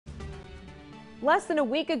Less than a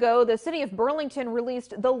week ago, the city of Burlington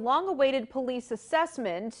released the long-awaited police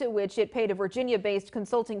assessment, which it paid a Virginia-based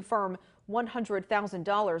consulting firm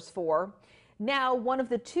 $100,000 for. Now, one of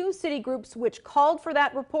the two city groups which called for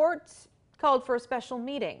that report called for a special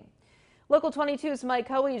meeting. Local 22's Mike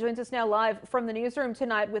Hoey joins us now live from the newsroom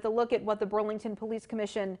tonight with a look at what the Burlington Police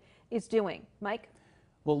Commission is doing. Mike?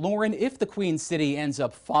 Well, Lauren, if the Queen City ends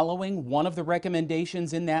up following one of the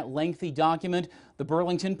recommendations in that lengthy document, the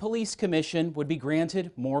Burlington Police Commission would be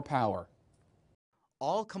granted more power.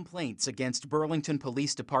 All complaints against Burlington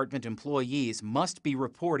Police Department employees must be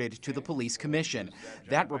reported to the Police Commission.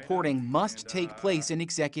 That reporting must take place in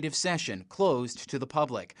executive session, closed to the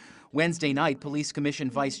public. Wednesday night, Police Commission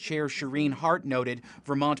Vice Chair Shireen Hart noted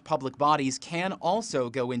Vermont public bodies can also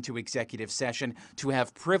go into executive session to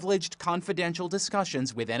have privileged, confidential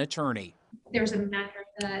discussions with an attorney. There's a matter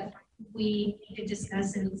that we need to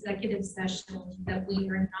discuss in executive session that we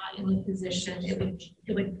are not in a position,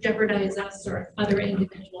 it would jeopardize us or other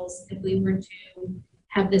individuals if we were to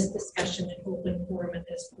have this discussion in open forum at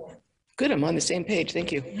this point. Good, I'm on the same page,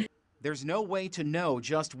 thank you. There's no way to know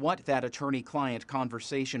just what that attorney-client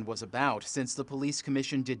conversation was about, since the Police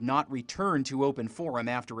Commission did not return to open forum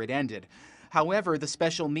after it ended. However, the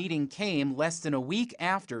special meeting came less than a week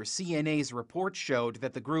after CNA's report showed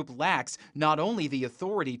that the group lacks not only the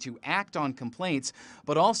authority to act on complaints,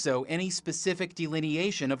 but also any specific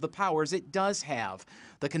delineation of the powers it does have.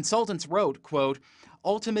 The consultants wrote, quote,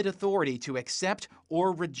 "Ultimate authority to accept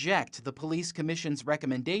or reject the Police Commission's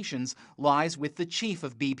recommendations lies with the chief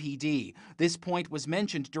of BPD. This point was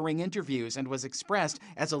mentioned during interviews and was expressed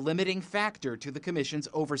as a limiting factor to the Commission's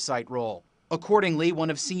oversight role." Accordingly, one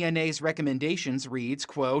of CNA's recommendations reads,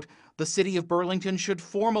 quote, "The city of Burlington should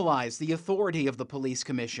formalize the authority of the Police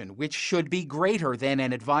Commission, which should be greater than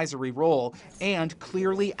an advisory role, and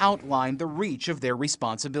clearly outline the reach of their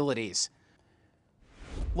responsibilities."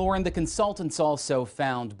 Lauren, the consultants also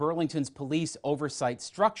found Burlington's police oversight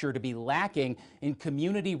structure to be lacking in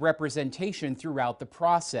community representation throughout the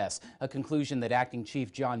process, a conclusion that Acting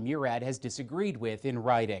Chief John Murad has disagreed with in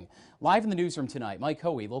writing. Live in the newsroom tonight, Mike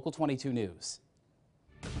Hoey, Local 22 News.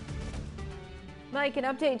 Mike, an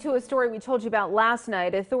update to a story we told you about last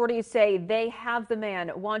night. Authorities say they have the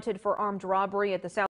man wanted for armed robbery at the South